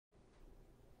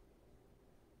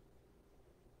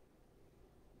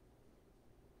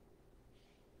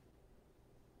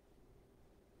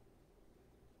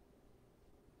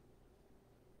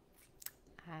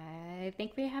I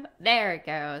think we have, there it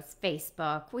goes,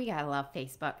 Facebook. We gotta love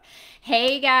Facebook.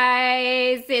 Hey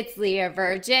guys, it's Leah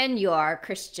Virgin, your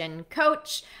Christian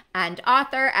coach and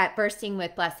author at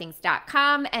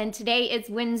burstingwithblessings.com. And today is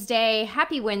Wednesday.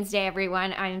 Happy Wednesday,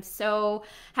 everyone. I'm so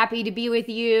happy to be with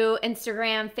you,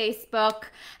 Instagram, Facebook,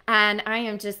 and I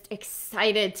am just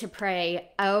excited to pray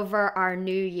over our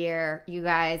new year, you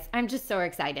guys. I'm just so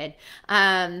excited.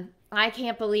 I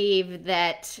can't believe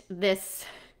that this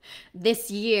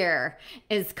year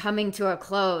is coming to a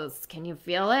close. Can you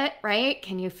feel it, right?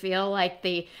 Can you feel like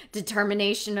the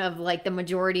determination of like the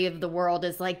majority of the world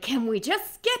is like, can we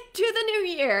just get to the new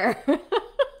year?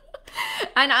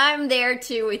 And I'm there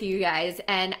too with you guys.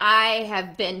 And I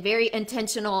have been very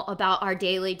intentional about our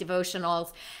daily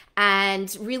devotionals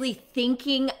and really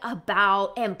thinking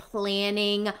about and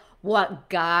planning what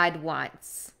God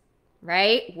wants,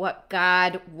 right? What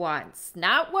God wants,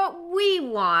 not what we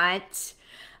want,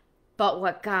 but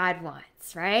what God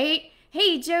wants, right?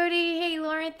 Hey, Jody. Hey,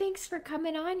 Lauren. Thanks for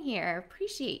coming on here.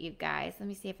 Appreciate you guys. Let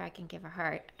me see if I can give a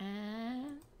heart. Hey,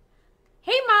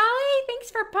 Molly.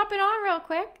 Thanks for popping on real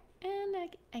quick. And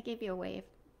I gave you a wave.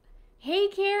 Hey,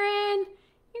 Karen.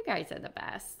 You guys are the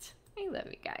best. I love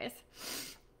you guys.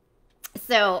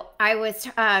 So I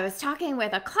was talking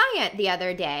with a client the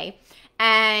other day,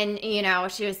 and, you know,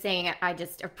 she was saying, I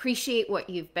just appreciate what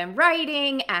you've been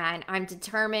writing, and I'm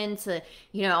determined to,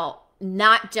 you know,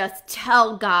 not just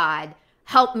tell God,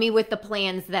 help me with the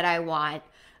plans that I want,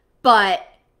 but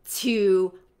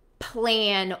to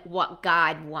plan what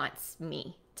God wants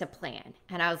me to plan.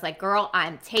 And I was like, girl,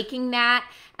 I'm taking that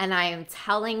and I am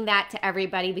telling that to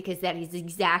everybody because that is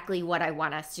exactly what I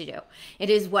want us to do. It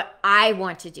is what I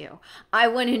want to do. I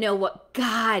want to know what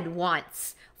God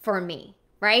wants for me,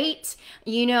 right?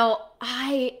 You know,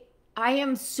 I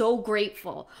am so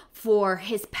grateful for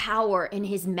his power and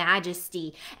his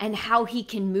majesty and how he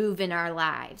can move in our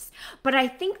lives. But I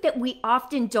think that we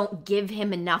often don't give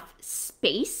him enough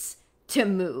space to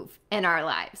move in our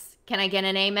lives. Can I get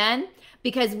an amen?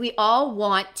 Because we all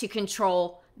want to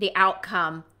control the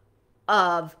outcome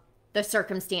of the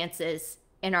circumstances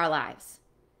in our lives.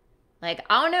 Like,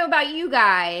 I don't know about you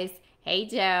guys. Hey,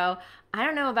 Joe. I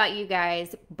don't know about you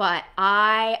guys, but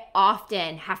I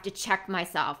often have to check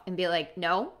myself and be like,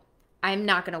 no, I'm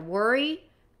not going to worry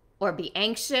or be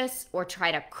anxious or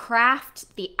try to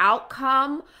craft the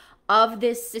outcome of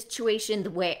this situation the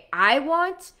way I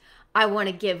want. I want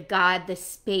to give God the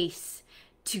space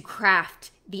to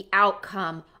craft the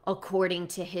outcome according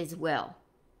to his will.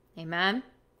 Amen?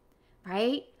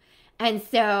 Right? And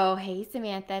so, hey,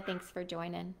 Samantha, thanks for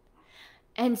joining.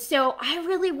 And so I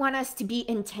really want us to be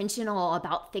intentional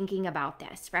about thinking about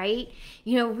this, right?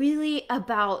 You know, really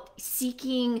about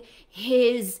seeking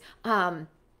his divine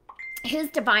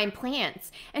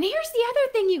plans. And here's the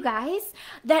other thing, you guys,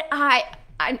 that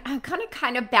I'm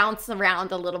kind of bounce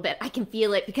around a little bit. I can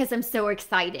feel it because I'm so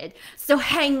excited. So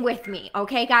hang with me,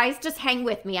 okay, guys? Just hang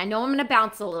with me. I know I'm going to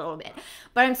bounce a little bit,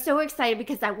 but I'm so excited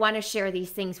because I want to share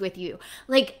these things with you.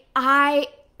 Like my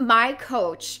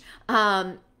coach,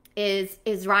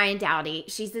 is Ryan Dowdy.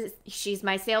 She's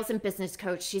my sales and business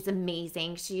coach. She's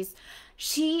amazing.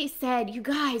 She said, you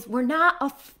guys, we're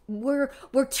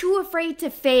too afraid to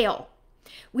fail.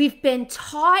 We've been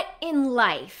taught in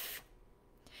life,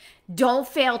 don't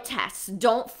fail tests,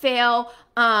 don't fail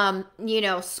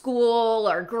school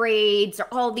or grades or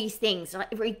all these things.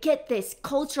 We get this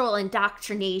cultural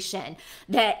indoctrination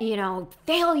that, you know,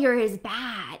 failure is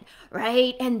bad,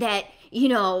 right? And that, you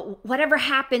know, whatever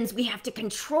happens, we have to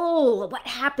control what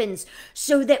happens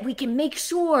so that we can make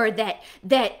sure that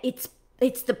it's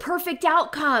the perfect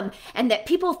outcome and that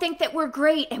people think that we're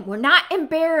great and we're not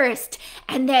embarrassed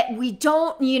and that we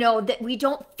don't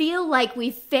feel like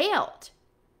we've failed,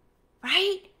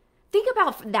 right? Think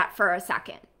about that for a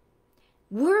second.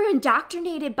 We're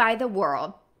indoctrinated by the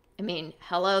world. I mean,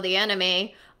 hello, the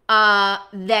enemy,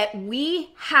 that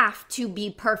we have to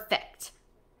be perfect.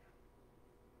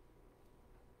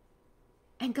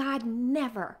 And God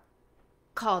never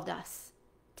called us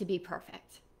to be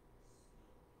perfect.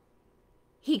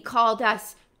 He called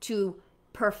us to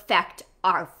perfect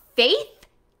our faith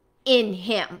in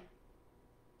him.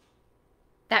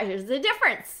 That is the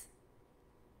difference,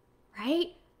 right?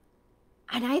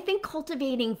 And I think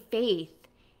cultivating faith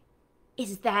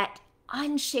is that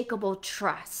unshakable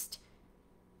trust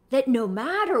that no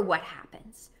matter what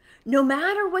happens, no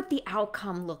matter what the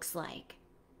outcome looks like,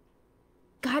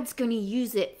 God's going to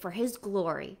use it for his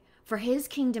glory, for his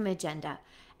kingdom agenda,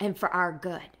 and for our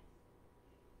good.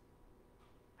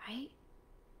 Right?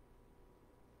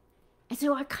 And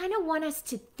so I kind of want us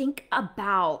to think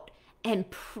about and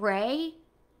pray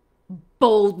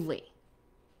boldly.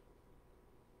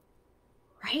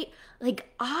 right?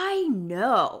 Like, I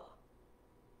know,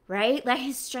 right? Let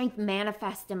his strength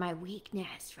manifest in my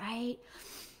weakness, right?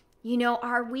 You know,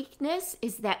 our weakness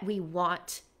is that we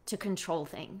want to control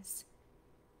things,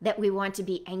 that we want to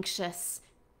be anxious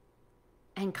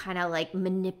and kind of like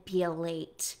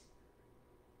manipulate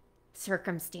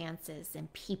circumstances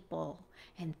and people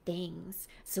and things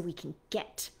so we can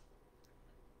get.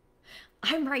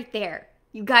 I'm right there.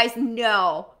 You guys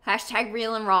know, hashtag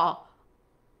real and raw.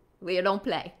 We don't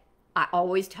play. I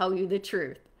always tell you the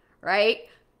truth, right?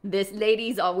 This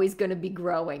lady's always going to be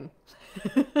growing,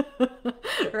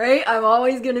 right? I'm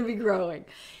always going to be growing.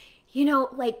 You know,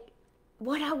 like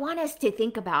what I want us to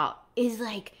think about is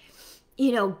like,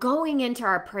 you know, going into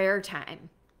our prayer time,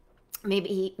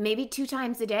 maybe 2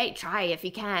 times a day, try if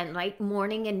you can, like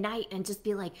morning and night, and just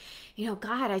be like, you know,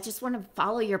 God, I just want to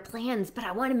follow your plans, but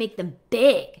I want to make them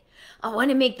big. I want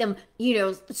to make them, you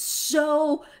know,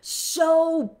 so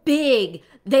big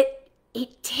that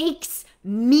it takes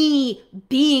me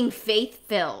being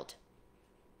faith-filled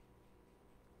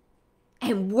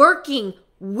and working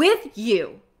with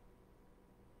you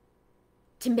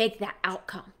to make that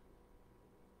outcome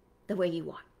the way you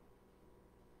want.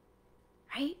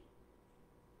 Right?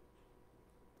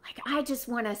 Like, I just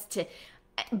want us to,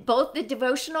 both the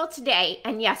devotional today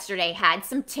and yesterday had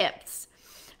some tips.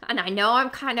 And I know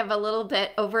I'm kind of a little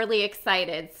bit overly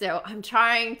excited, so I'm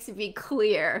trying to be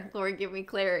clear. Lord, give me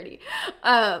clarity.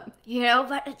 You know,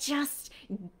 but just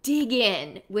dig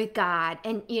in with God.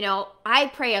 And, you know, I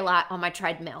pray a lot on my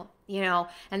treadmill, you know,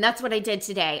 and that's what I did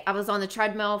today. I was on the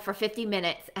treadmill for 50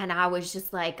 minutes and I was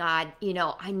just like, God, you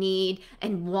know, I need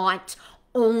and want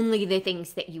only the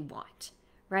things that you want.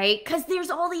 Right? Because there's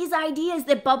all these ideas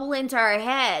that bubble into our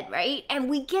head, right? And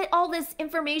we get all this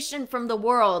information from the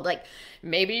world, like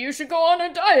maybe you should go on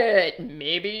a diet,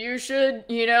 maybe you should,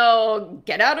 you know,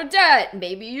 get out of debt,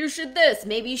 maybe you should this,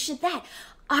 maybe you should that.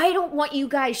 I don't want you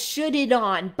guys shoulded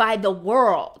on by the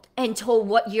world and told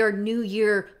what your New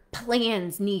Year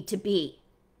plans need to be.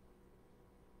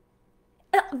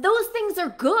 Those things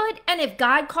are good, and if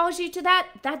God calls you to that,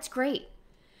 that's great.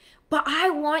 But I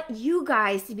want you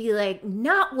guys to be like,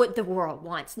 not what the world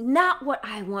wants, not what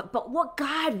I want, but what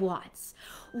God wants.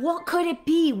 What could it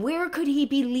be? Where could he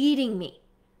be leading me?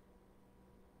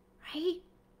 Right?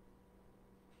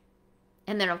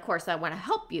 And then, of course, I want to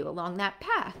help you along that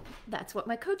path. That's what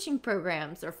my coaching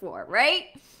programs are for, right?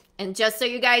 And just so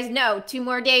you guys know, 2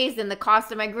 more days and the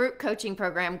cost of my group coaching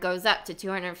program goes up to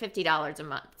 $250 a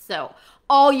month. So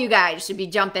all you guys should be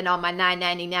jumping on my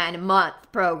 $9.99 a month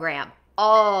program.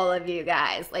 All of you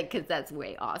guys, like, because that's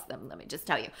way awesome. Let me just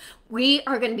tell you, we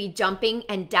are going to be jumping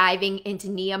and diving into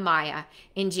Nehemiah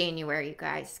in January, you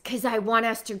guys, because I want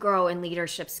us to grow in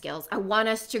leadership skills. I want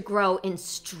us to grow in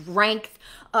strength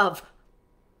of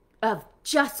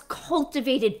just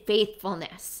cultivated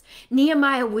faithfulness.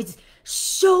 Nehemiah was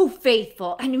so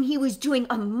faithful, and he was doing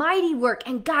a mighty work,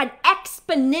 and God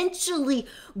exponentially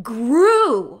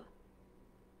grew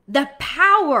the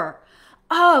power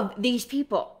of these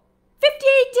people.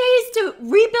 58 days to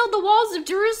rebuild the walls of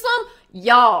Jerusalem?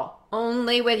 Y'all,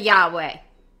 only with Yahweh.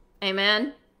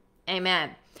 Amen?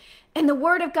 Amen. And the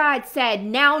word of God said,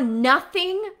 now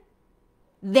nothing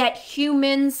that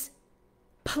humans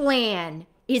plan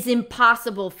is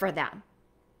impossible for them.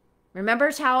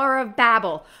 Remember Tower of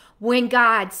Babel, when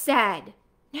God said,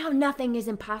 now nothing is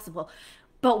impossible.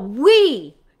 But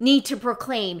we need to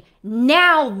proclaim,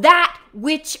 now that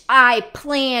which I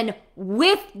plan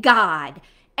with God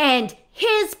and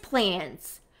his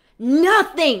plans,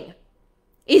 nothing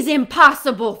is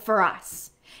impossible for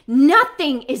us.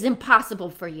 Nothing is impossible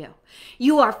for you.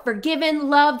 You are forgiven,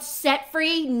 loved, set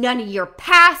free. None of your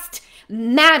past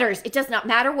matters. It does not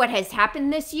matter what has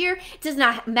happened this year. It does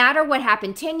not matter what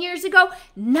happened 10 years ago.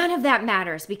 None of that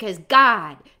matters because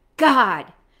God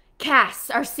casts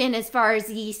our sin as far as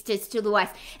the east is to the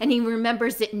west, and he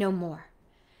remembers it no more.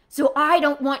 So I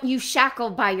don't want you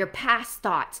shackled by your past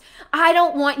thoughts. I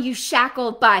don't want you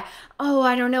shackled by, oh,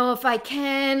 I don't know if I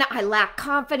can. I lack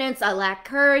confidence. I lack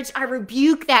courage. I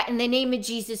rebuke that in the name of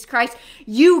Jesus Christ.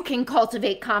 You can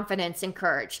cultivate confidence and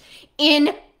courage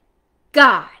in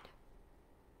God.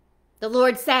 The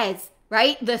Lord says,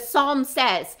 right? The Psalm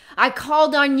says, I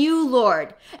called on you,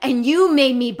 Lord, and you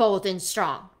made me bold and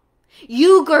strong.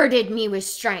 You girded me with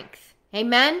strength.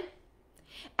 Amen?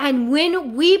 And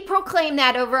when we proclaim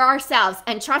that over ourselves,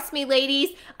 and trust me, ladies,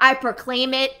 I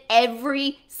proclaim it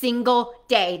every single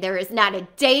day. There is not a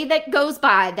day that goes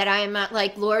by that I am not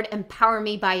like, Lord, empower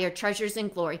me by your treasures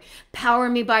and glory. Power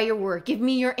me by your word. Give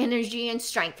me your energy and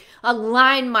strength.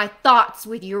 Align my thoughts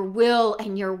with your will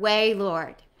and your way,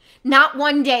 Lord. Not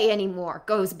one day anymore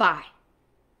goes by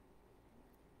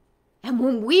And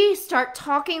when we start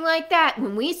talking like that,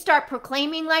 when we start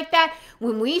proclaiming like that,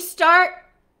 when we start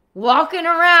walking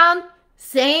around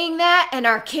saying that, and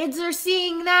our kids are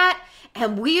seeing that,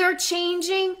 and we are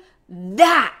changing,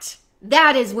 that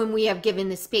is when we have given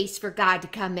the space for God to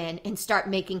come in and start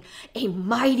making a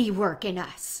mighty work in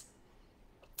us.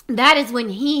 That is when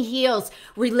he heals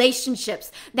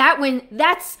relationships.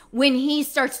 That's when he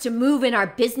starts to move in our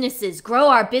businesses, grow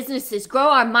our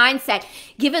mindset,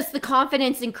 give us the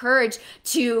confidence and courage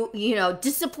to,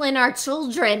 discipline our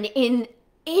children in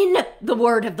the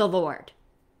word of the Lord,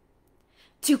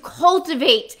 to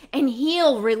cultivate and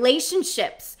heal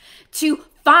relationships, to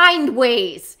find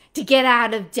ways to get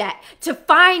out of debt, to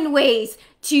find ways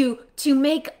to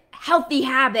make healthy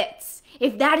habits,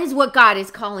 if that is what God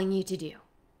is calling you to do.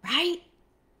 Right?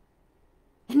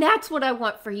 And that's what I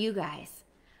want for you guys.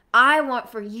 I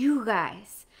want for you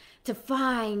guys to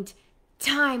find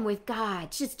time with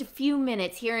God, just a few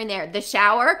minutes here and there. The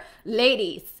shower,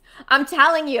 ladies, I'm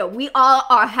telling you, we all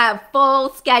have full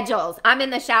schedules. I'm in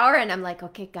the shower and I'm like,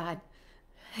 okay, God,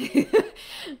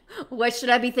 what should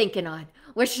I be thinking on?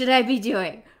 What should I be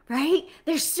doing? Right?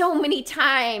 There's so many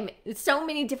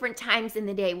different times in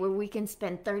the day where we can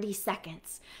spend 30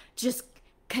 seconds just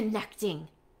connecting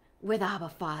with Abba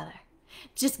Father,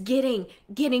 just getting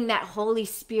that Holy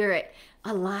Spirit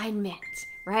alignment,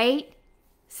 right?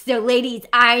 So ladies,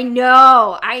 I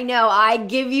know, I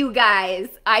give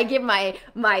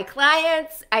my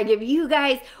clients, I give you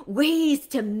guys ways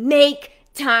to make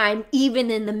time even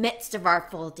in the midst of our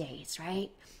full days, right?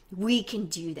 We can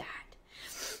do that.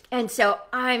 And so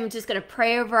I'm just going to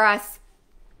pray over us.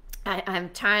 I'm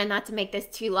trying not to make this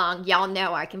too long. Y'all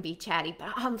know I can be chatty, but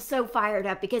I'm so fired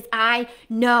up because I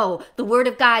know the word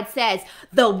of God says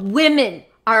the women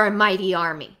are a mighty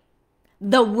army.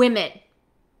 The women.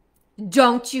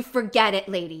 Don't you forget it,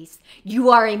 ladies. You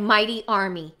are a mighty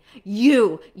army.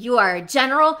 You are a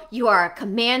general, you are a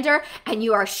commander, and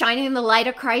you are shining the light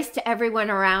of Christ to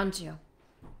everyone around you.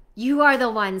 You are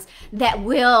the ones that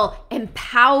will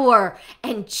empower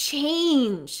and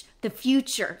change the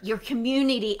future, your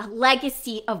community, a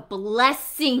legacy of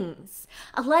blessings.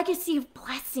 A legacy of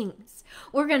blessings.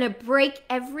 We're going to break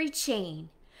every chain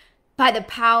by the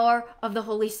power of the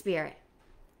Holy Spirit,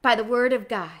 by the word of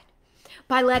God,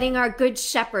 by letting our good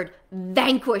shepherd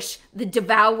vanquish the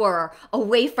devourer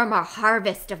away from our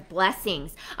harvest of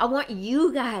blessings. I want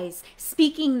you guys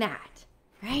speaking that,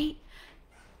 right?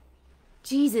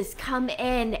 Jesus, come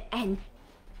in and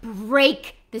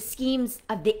break the schemes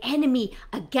of the enemy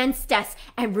against us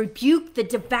and rebuke the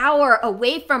devourer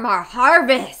away from our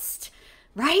harvest,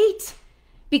 right?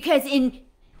 Because in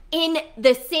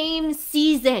the same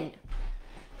season,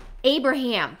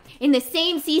 Abraham, in the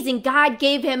same season, God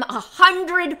gave him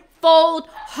 100-fold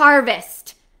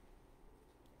harvest.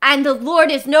 And the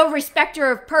Lord is no respecter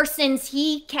of persons.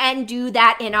 He can do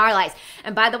that in our lives.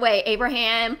 And by the way,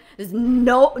 Abraham is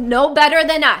no better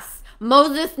than us.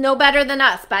 Moses, no better than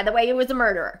us. By the way, he was a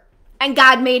murderer. And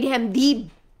God made him the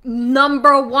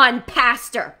 #1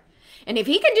 pastor. And if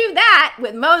he can do that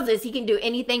with Moses, he can do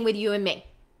anything with you and me.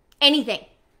 Anything.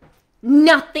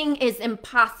 Nothing is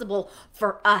impossible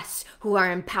for us who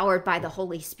are empowered by the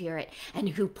Holy Spirit and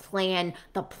who plan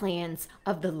the plans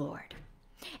of the Lord.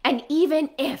 And even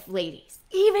if, ladies,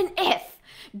 even if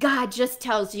God just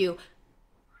tells you,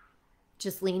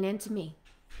 just lean into me,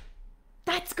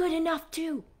 that's good enough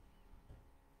too.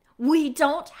 We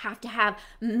don't have to have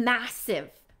massive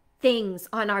things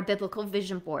on our biblical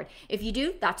vision board. If you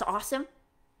do, that's awesome.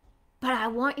 But I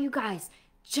want you guys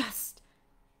just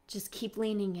keep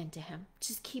leaning into him.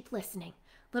 Just keep listening.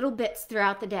 Little bits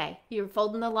throughout the day. You're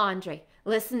folding the laundry,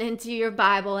 listening to your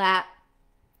Bible app,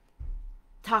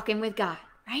 talking with God,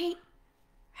 right?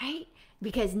 Right?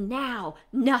 Because now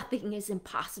nothing is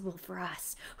impossible for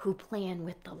us who plan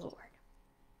with the Lord,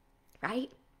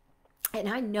 right? And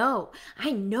I know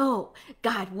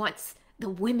God wants the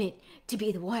women to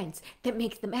be the ones that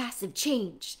make the massive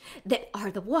change, that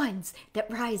are the ones that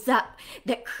rise up,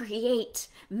 that create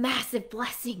massive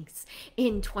blessings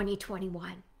in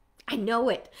 2021. I know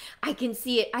it. I can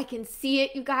see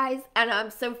it, you guys, and I'm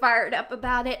so fired up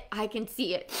about it. I can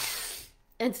see it.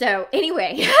 And so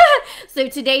anyway, so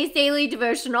today's daily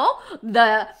devotional,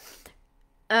 the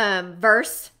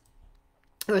verse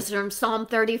it was from Psalm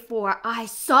 34. I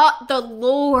sought the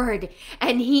Lord,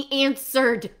 and he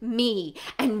answered me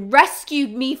and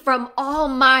rescued me from all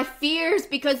my fears,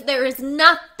 because there is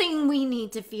nothing we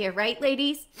need to fear, right,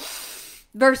 ladies?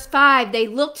 Verse 5, they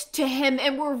looked to him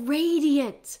and were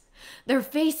radiant. Their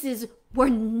faces will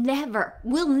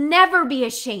never be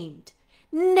ashamed.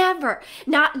 Never.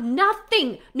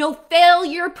 Nothing. No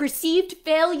failure, perceived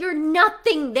failure,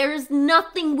 nothing. There's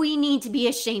nothing we need to be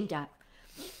ashamed of.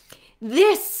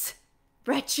 This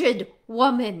wretched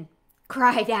woman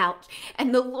cried out,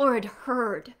 and the Lord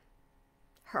heard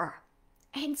her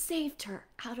and saved her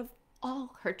out of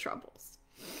all her troubles,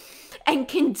 and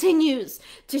continues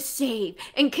to save,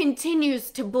 and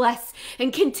continues to bless,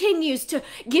 and continues to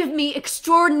give me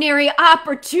extraordinary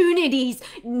opportunities.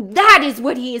 That is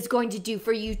what he is going to do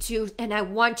for you too, and I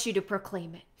want you to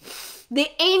proclaim it. The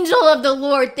angel of the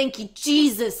Lord, thank you,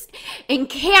 Jesus,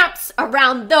 encamps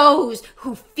around those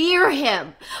who fear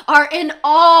him, are in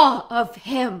awe of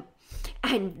him,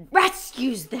 and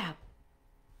rescues them.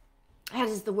 That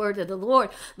is the word of the Lord.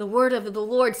 The word of the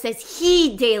Lord says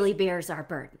he daily bears our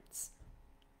burdens.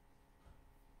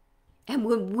 And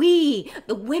when we,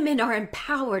 the women, are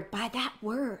empowered by that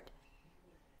word,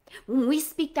 when we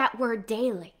speak that word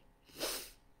daily,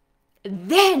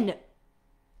 then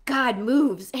God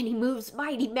moves, and he moves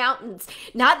mighty mountains.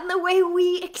 Not in the way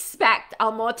we expect.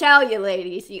 I'm going to tell you,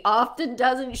 ladies, he often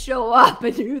doesn't show up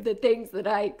and do the things that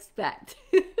I expect.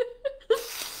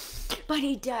 But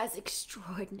he does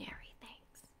extraordinary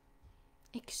things.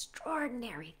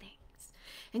 Extraordinary things.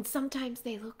 And sometimes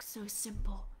they look so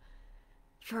simple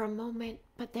for a moment,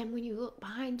 but then when you look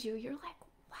behind you, you're like,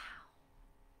 wow,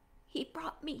 he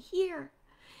brought me here.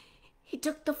 He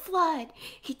took the flood.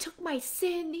 He took my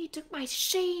sin. He took my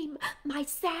shame, my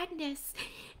sadness,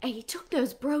 and he took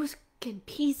those broken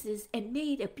pieces and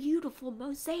made a beautiful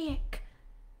mosaic.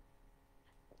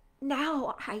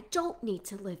 Now I don't need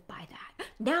to live by that.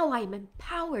 Now I'm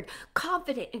empowered,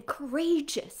 confident, and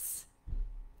courageous,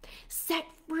 set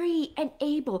free and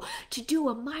able to do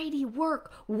a mighty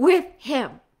work with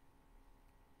him.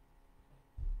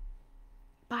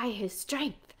 By his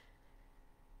strength,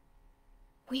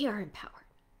 we are empowered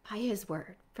by his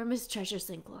word from his treasures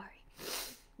in glory.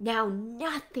 Now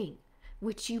nothing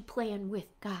which you plan with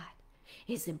God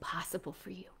is impossible for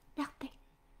you. Nothing.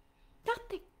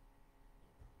 Nothing.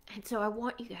 And so I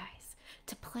want you guys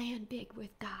to plan big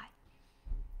with God.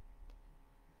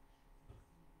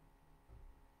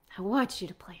 I want you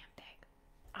to plan big.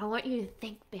 I want you to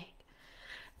think big.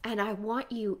 And I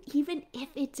want you, even if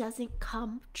it doesn't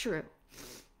come true,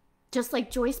 just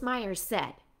like Joyce Meyer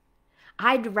said,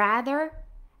 I'd rather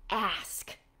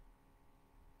ask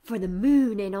for the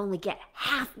moon and only get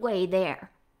halfway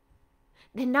there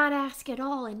than not ask at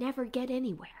all and never get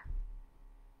anywhere.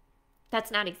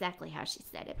 That's not exactly how she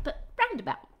said it, but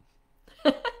roundabout.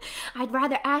 I'd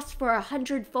rather ask for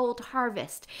 100-fold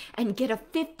harvest and get a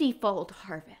 50-fold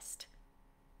harvest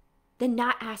than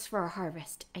not ask for a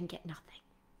harvest and get nothing.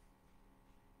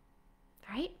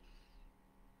 Right?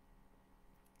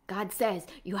 God says,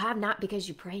 you have not because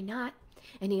you pray not.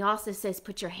 And he also says,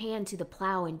 put your hand to the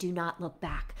plow and do not look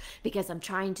back, because I'm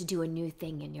trying to do a new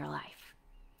thing in your life.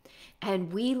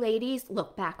 And we ladies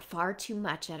look back far too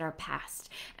much at our past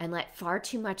and let far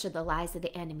too much of the lies of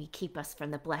the enemy keep us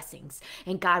from the blessings.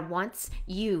 And God wants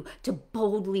you to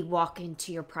boldly walk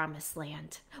into your promised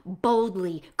land.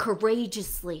 Boldly,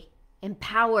 courageously,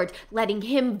 empowered, letting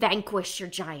him vanquish your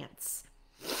giants.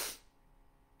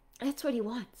 That's what he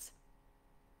wants.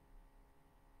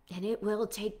 And it will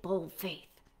take bold faith.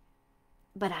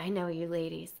 But I know you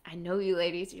ladies. I know you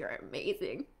ladies. You're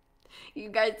amazing. You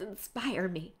guys inspire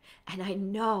me. And I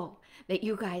know that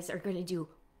you guys are going to do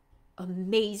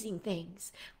amazing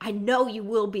things. I know you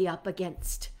will be up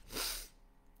against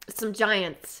some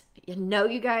giants. You know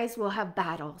you guys will have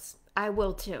battles. I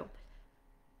will too.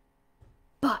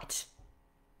 But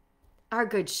our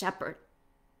good shepherd,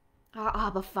 our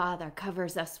Abba Father,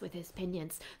 covers us with his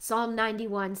pinions. Psalm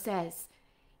 91 says,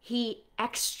 he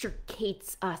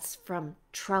extricates us from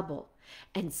trouble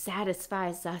and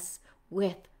satisfies us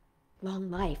with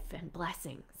long life and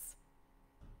blessings.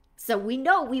 So we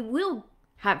know we will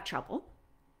have trouble,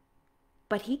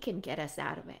 but he can get us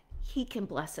out of it. He can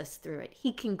bless us through it.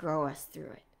 He can grow us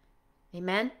through it.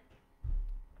 Amen?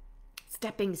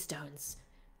 Stepping stones.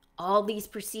 All these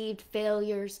perceived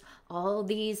failures, all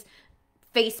these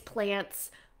face plants,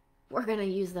 we're going to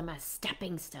use them as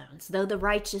stepping stones. Though the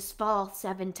righteous fall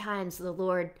 7 times, the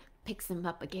Lord picks them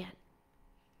up again.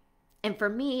 And for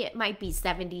me, it might be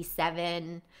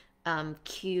 77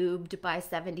 cubed by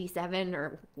 77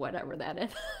 or whatever that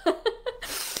is.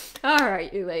 All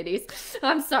right, you ladies.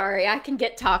 I'm sorry. I can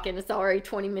get talking. It's already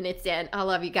 20 minutes in. I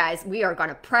love you guys. We are going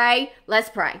to pray. Let's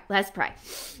pray. Let's pray.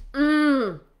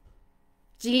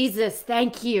 Jesus,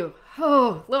 thank you.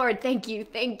 Oh, Lord, thank you.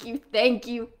 Thank you. Thank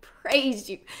you. Praise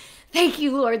you. Thank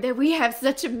you, Lord, that we have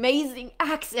such amazing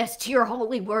access to your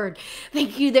holy word.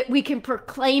 Thank you that we can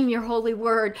proclaim your holy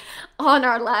word on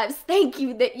our lives. Thank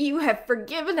you that you have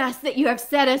forgiven us, that you have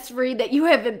set us free, that you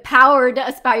have empowered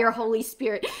us by your Holy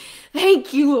Spirit.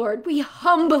 Thank you, Lord. We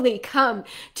humbly come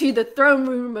to the throne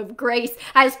room of grace.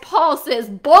 As Paul says,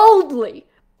 boldly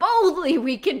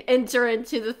we can enter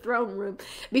into the throne room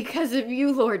because of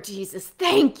you, Lord Jesus.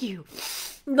 Thank you.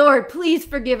 Lord, please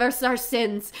forgive us our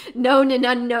sins, known and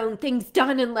unknown, things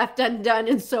done and left undone,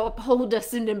 and so uphold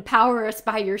us and empower us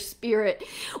by your Spirit.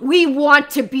 We want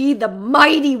to be the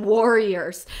mighty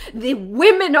warriors. The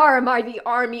women are a mighty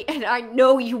army, and I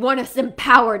know you want us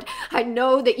empowered. I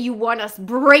know that you want us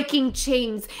breaking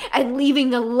chains and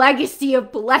leaving a legacy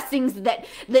of blessings that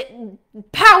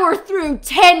power through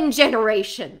 10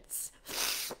 generations.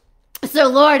 So,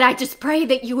 Lord, I just pray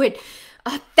that you would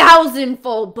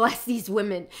 1,000-fold bless these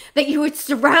women, that you would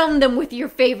surround them with your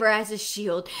favor as a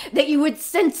shield, that you would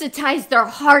sensitize their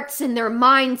hearts and their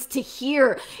minds to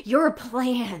hear your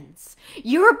plans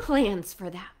for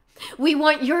them. We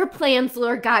want your plans,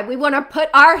 Lord God. We want to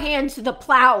put our hand to the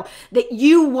plow that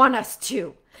you want us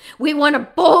to. We want to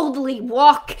boldly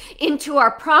walk into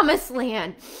our promised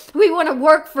land. We want to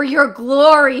work for your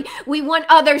glory. We want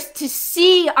others to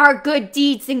see our good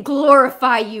deeds and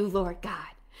glorify you, Lord God.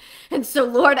 And so,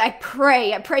 Lord, I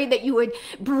pray that you would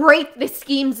break the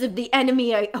schemes of the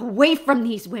enemy away from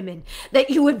these women, that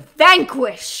you would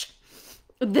vanquish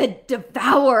the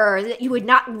devourer, that you would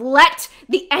not let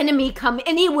the enemy come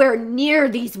anywhere near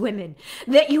these women,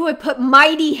 that you would put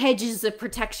mighty hedges of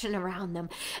protection around them,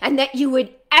 and that you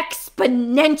would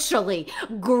exponentially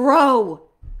grow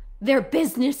their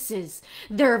businesses,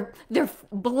 their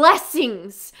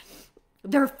blessings,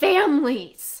 their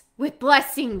families with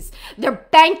blessings, their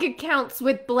bank accounts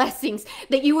with blessings,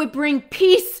 that you would bring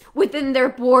peace within their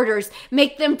borders,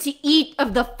 make them to eat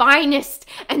of the finest,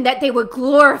 and that they would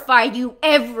glorify you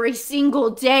every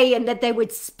single day, and that they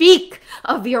would speak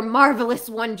of your marvelous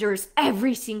wonders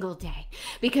every single day.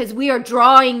 Because we are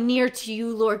drawing near to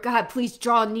you, Lord God. Please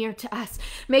draw near to us.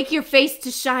 Make your face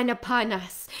to shine upon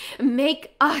us.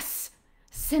 Make us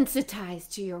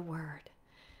sensitized to your word.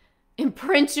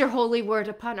 Imprint your holy word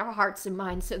upon our hearts and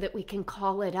minds so that we can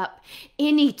call it up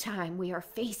anytime we are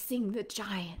facing the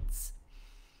giants.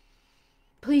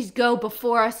 Please go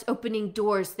before us, opening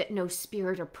doors that no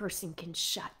spirit or person can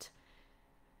shut.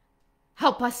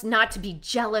 Help us not to be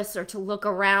jealous or to look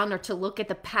around or to look at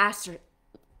the past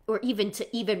or even to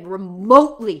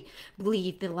remotely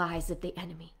believe the lies of the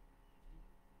enemy.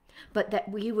 But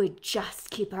that we would just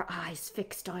keep our eyes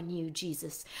fixed on you,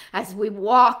 Jesus, as we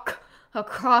walk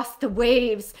across the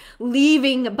waves,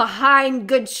 leaving behind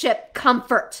good ship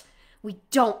comfort. We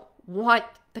don't want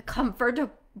the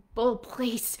comfortable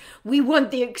place. We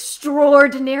want the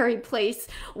extraordinary place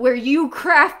where you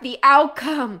craft the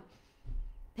outcome,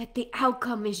 that the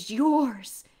outcome is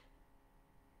yours.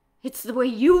 It's the way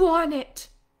you want it,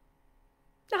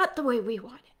 not the way we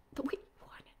want it, the way you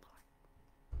want it, Lord.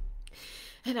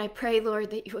 And I pray, Lord,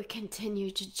 that you would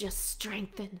continue to just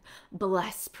strengthen,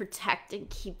 bless, protect, and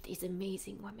keep these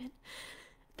amazing women.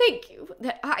 Thank you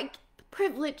that I get the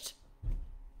privilege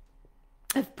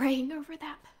of praying over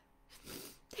them.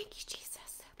 Thank you,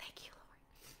 Jesus. Thank you,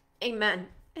 Lord. Amen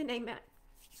and amen.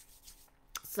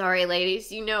 Sorry,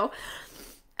 ladies. You know,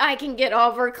 I can get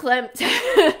all verklempt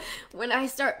when I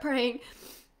start praying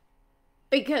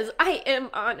because I am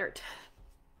honored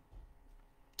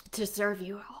to serve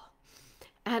you all.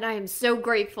 And I am so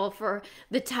grateful for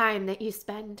the time that you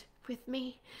spend with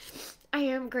me. I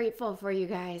am grateful for you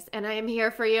guys, and I am here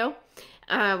for you.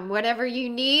 Whatever you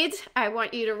need, I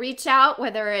want you to reach out,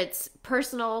 whether it's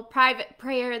personal, private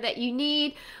prayer that you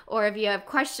need, or if you have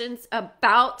questions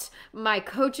about my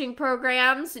coaching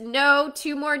programs. No,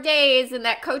 2 more days, and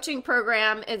that coaching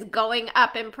program is going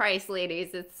up in price,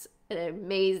 ladies. It's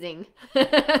amazing.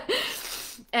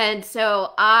 And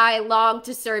so I long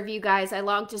to serve you guys. I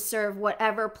long to serve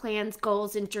whatever plans,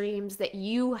 goals, and dreams that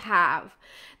you have,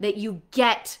 that you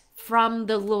get from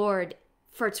the Lord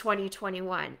for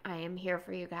 2021. I am here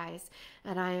for you guys.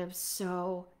 And I am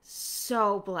so,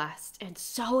 so blessed and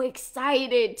so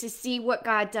excited to see what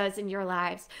God does in your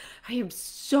lives. I am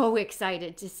so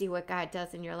excited to see what God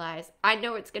does in your lives. I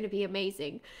know it's going to be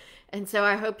amazing. And so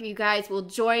I hope you guys will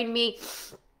join me.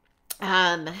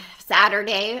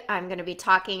 Saturday, I'm going to be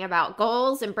talking about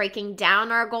goals and breaking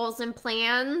down our goals and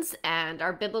plans and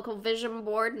our biblical vision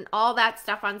board and all that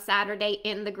stuff on Saturday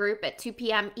in the group at 2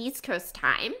 p.m. East Coast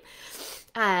time.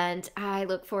 And I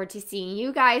look forward to seeing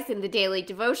you guys in the daily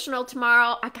devotional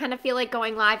tomorrow. I kind of feel like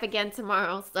going live again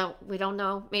tomorrow, so we don't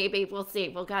know. Maybe we'll see.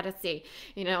 We'll gotta see.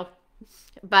 You know,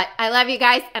 But I love you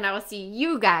guys, and I will see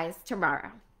you guys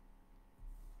tomorrow.